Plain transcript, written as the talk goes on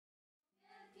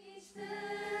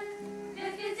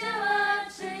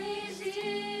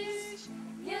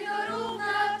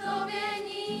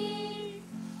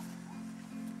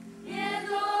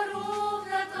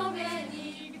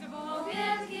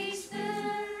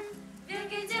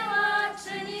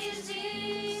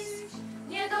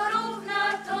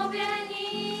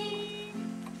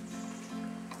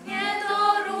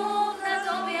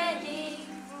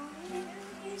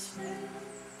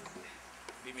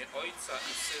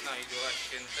Syna i Ducha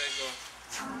Świętego.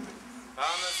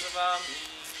 Pan z wami.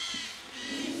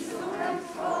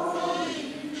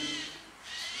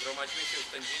 Gromadzimy się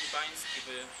w ten Dzień Pański,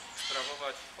 by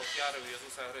sprawować ofiarę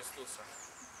Jezusa Chrystusa.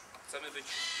 Chcemy być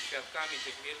świadkami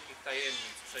tych wielkich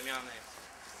tajemnic przemiany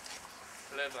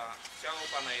chleba, ciało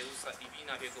Pana Jezusa i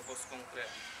wina w Jego boską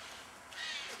krew.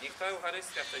 Niech ta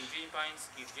Eucharystia w ten Dzień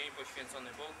Pański, w dzień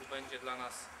poświęcony Bogu, będzie dla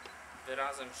nas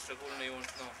wyrazem szczególnej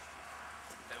łączności.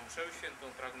 Tę mszę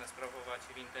świętą pragnę sprawować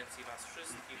w intencji Was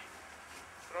wszystkich,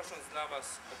 prosząc dla Was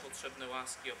o potrzebne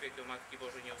łaski, opiekę Matki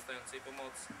Bożej Nieustającej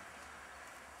pomocy,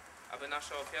 aby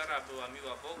nasza ofiara była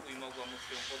miła Bogu i mogła Mu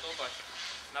się podobać.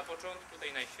 Na początku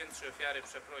tej Najświętszej ofiary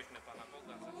przeprośmy Pana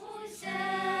Boga za wszystko.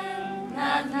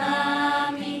 Nad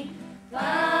nami,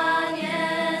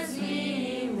 Panie,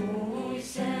 zmiłuj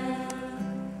się.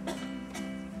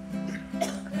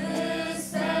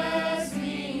 Chryste,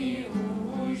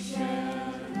 zmiłuj się.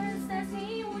 Chryste,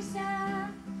 zmiłuj się.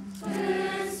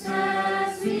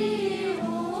 Chryste,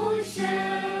 zmiłuj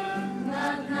się.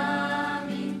 Nad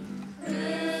nami,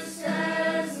 Chryste,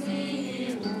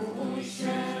 zmiłuj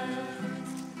się.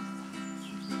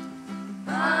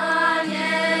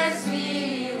 Panie,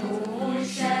 zmiłuj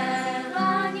się.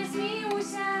 Panie, zmiłuj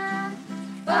się.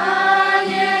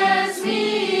 Panie,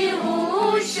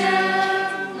 zmiłuj się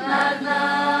nad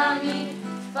nami.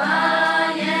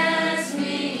 Panie,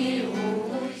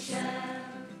 zmiłuj się.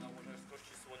 Na łożach z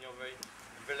kości słoniowej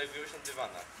wylegują się na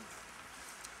dywanach.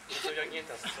 To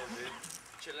jagnięta z przodu,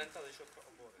 cielęta ze środka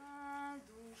obory. A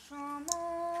duszo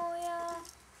moja,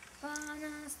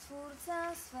 Pana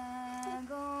Stwórca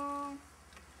swego.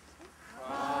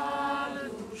 A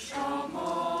duszo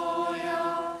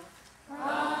moja,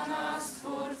 Pana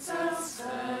Stwórcę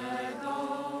swego.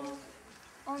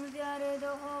 On wiary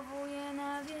dochowuje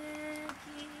na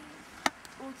wieki,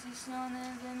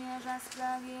 uciśniony wymierza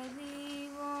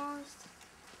sprawiedliwość.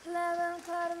 Chlebem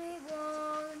karmi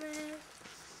głodnych,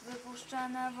 wypuszcza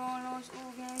na wolność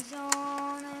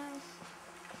uwięzionych.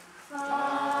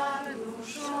 Chwała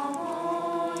duszo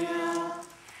moja,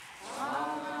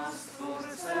 Pana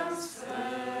Stwórcę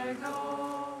swego.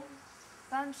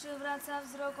 Pan przywraca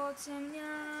wzrok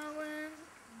ociemniałym,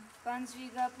 Pan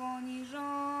dźwiga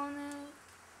poniżonych,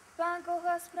 Pan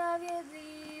kocha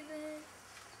sprawiedliwych,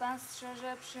 Pan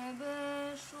strzeże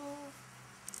przybyszów.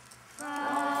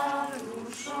 Chwała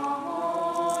duszo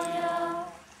moja,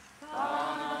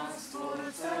 Pana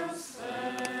Stwórcę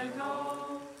swego.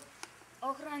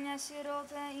 Ochrania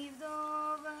sierotę i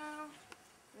wdowę,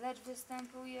 lecz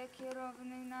występuje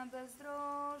kierowny na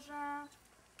bezdroża.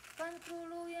 Pan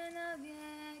króluje na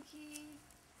wieki,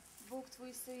 Bóg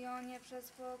Twój Syjonie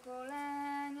przez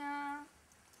pokolenia.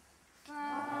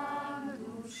 Pan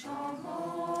duszo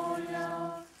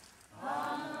moja,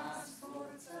 Pana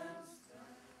Stwórcę swego.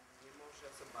 Nie może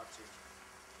zobaczyć.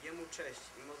 Jemu cześć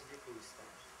i moc wiekuista.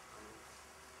 Amen.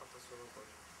 Oto słowo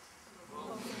Boże.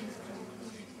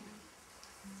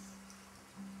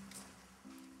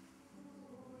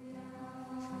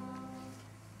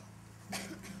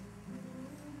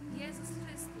 Jezus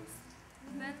Chrystus,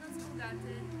 będąc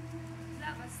bogaty,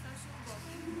 dla was stał się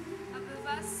ubogim, aby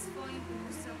was swoim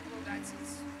ubóstwem ubogacić.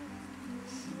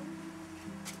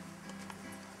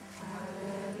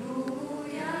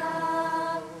 Alleluja,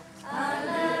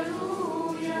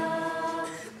 alleluja,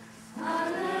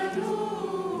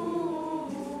 alleluja.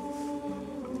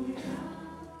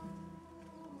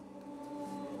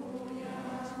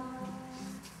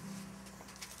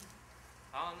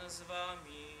 Pan z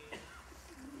wami.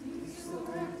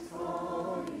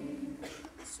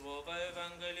 Słowa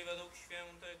Ewangelii według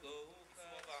świętego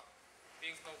Łukasza.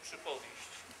 Piękną przypowieść.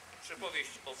 Przypowieść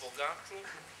o bogaczu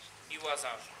i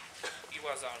łazarzu.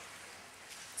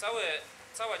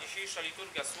 Cała dzisiejsza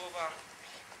liturgia słowa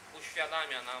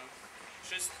uświadamia nam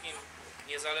wszystkim,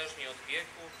 niezależnie od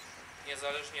wieku,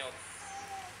 niezależnie od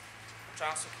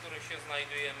czasu, w którym się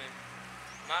znajdujemy,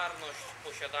 marność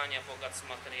posiadania bogactw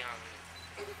materialnych.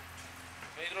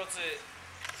 Moi drodzy,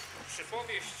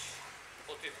 przypowieść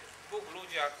o tych dwóch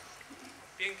ludziach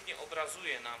pięknie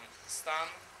obrazuje nam stan,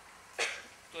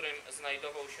 w którym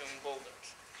znajdował się bogacz.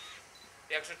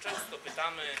 Jakże często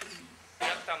pytamy,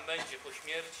 jak tam będzie po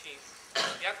śmierci,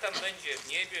 jak tam będzie w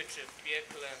niebie czy w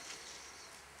piekle.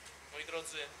 Moi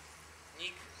drodzy,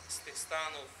 nikt z tych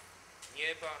stanów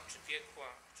nieba czy piekła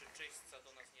czy czyśćca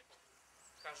do nas nie powie.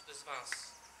 Każdy z was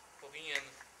powinien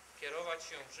kierować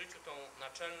się w życiu tą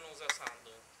naczelną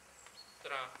zasadą,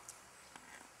 która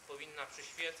powinna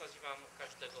przyświecać wam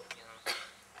każdego dnia.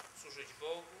 Służyć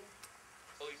Bogu,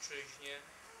 Ojczyźnie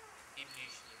i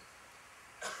bliźnim.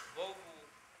 Bogu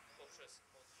poprzez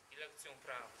lekcję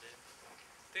prawdy,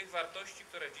 tych wartości,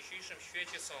 które w dzisiejszym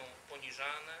świecie są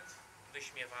poniżane,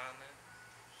 wyśmiewane,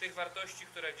 tych wartości,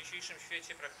 które w dzisiejszym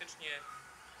świecie praktycznie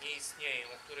nie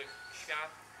istnieją, o których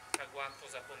świat tak łatwo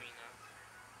zapomina.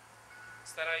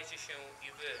 Starajcie się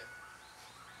i wy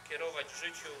kierować w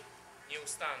życiu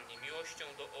nieustannie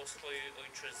miłością do swojej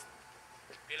ojczyzny,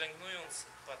 pielęgnując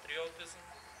patriotyzm,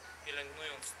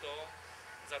 pielęgnując to,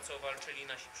 za co walczyli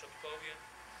nasi przodkowie,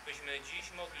 byśmy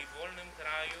dziś mogli w wolnym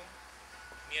kraju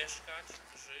mieszkać,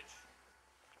 żyć.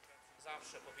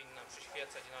 Zawsze powinna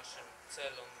przyświecać naszym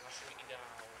celom, naszym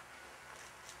ideałom,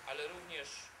 ale również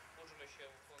uczmy się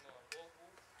honor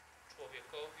Bogu,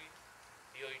 człowiekowi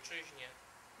i ojczyźnie.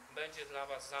 Będzie dla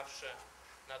was zawsze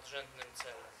nadrzędnym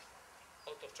celem.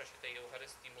 Oto w czasie tej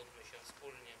Eucharystii módlmy się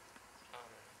wspólnie.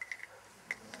 Amen.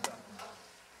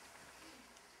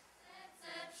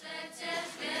 Przecież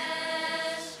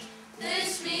wiesz,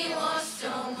 Tyś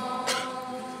miłością mą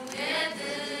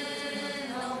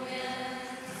jedyną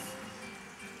jest.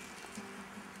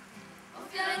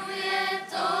 Ofiaruję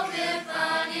Tobie,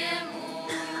 Panie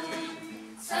mój,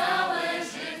 całe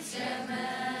życie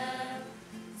me,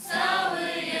 cały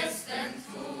jestem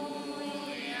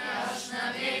Twój, aż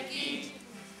na wieki.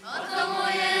 Oto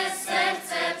moje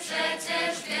serce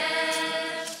przecież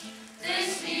wiesz,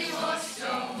 Tyś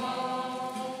miłością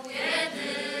mą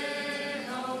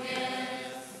jedyną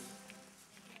jest.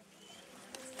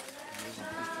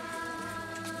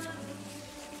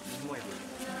 Moje.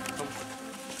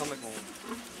 Tomek mówi.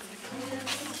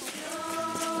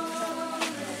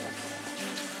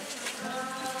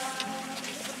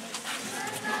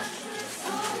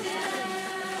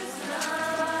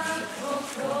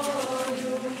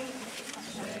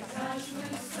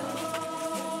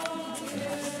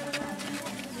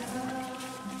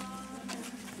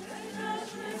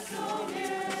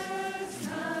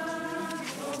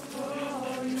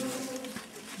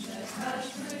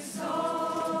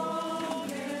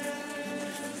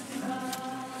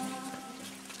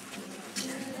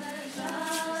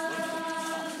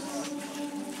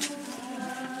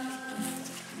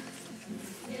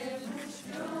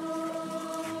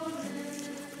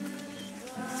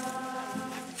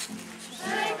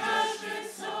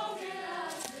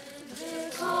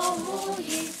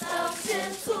 Komunii stał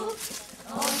się cud,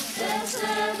 On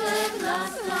chce w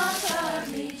nas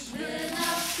nakarmić, by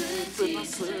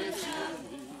nasycić życia.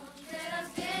 Teraz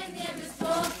biegniemy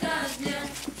spotkać mnie,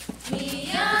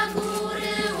 mija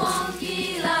góry,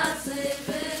 łąki, lasy,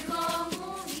 by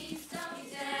komunii stał.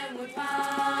 Idzie mój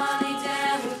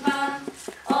Pan,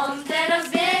 On teraz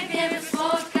biegnie, by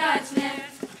spotkać mnie,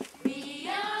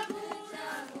 mija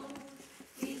góra,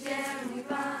 idzie mój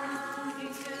Pan,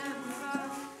 idzie mój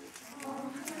Pan.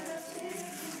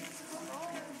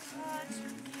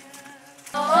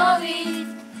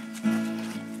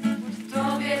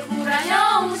 Tobie chór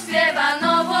aniołów śpiewa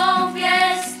nową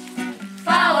wieść,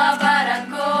 chwała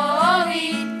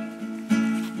barankowi.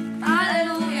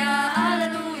 Alleluja,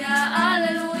 alleluja,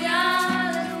 alleluja,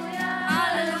 alleluja,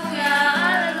 alleluja,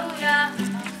 alleluja,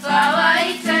 chwała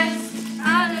i cześć.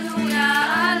 Alleluja,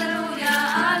 alleluja,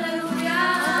 alleluja,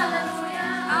 alleluja,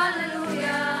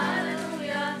 alleluja,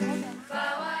 alleluja,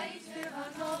 chwała i śpiewa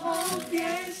nową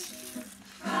wieść,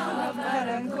 chwała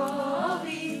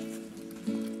barankowi.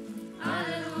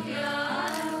 Alleluja,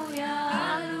 alleluja,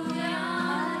 alleluja,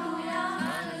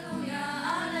 alleluja,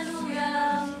 alleluja,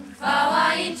 chwała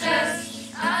i cześć.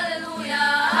 Alleluja,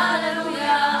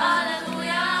 alleluja,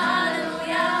 alleluja,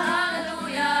 alleluja,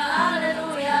 alleluja,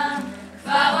 alleluja,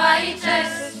 chwała i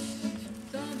cześć.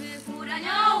 Tobie chór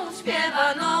aniołów śpiewa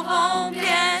nową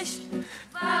pieśń,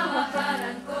 chwała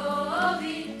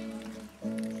barankowi.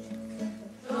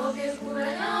 Tobie chór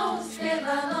aniołów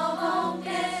śpiewa nową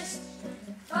pieśń,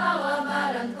 chwała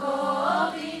barankowi.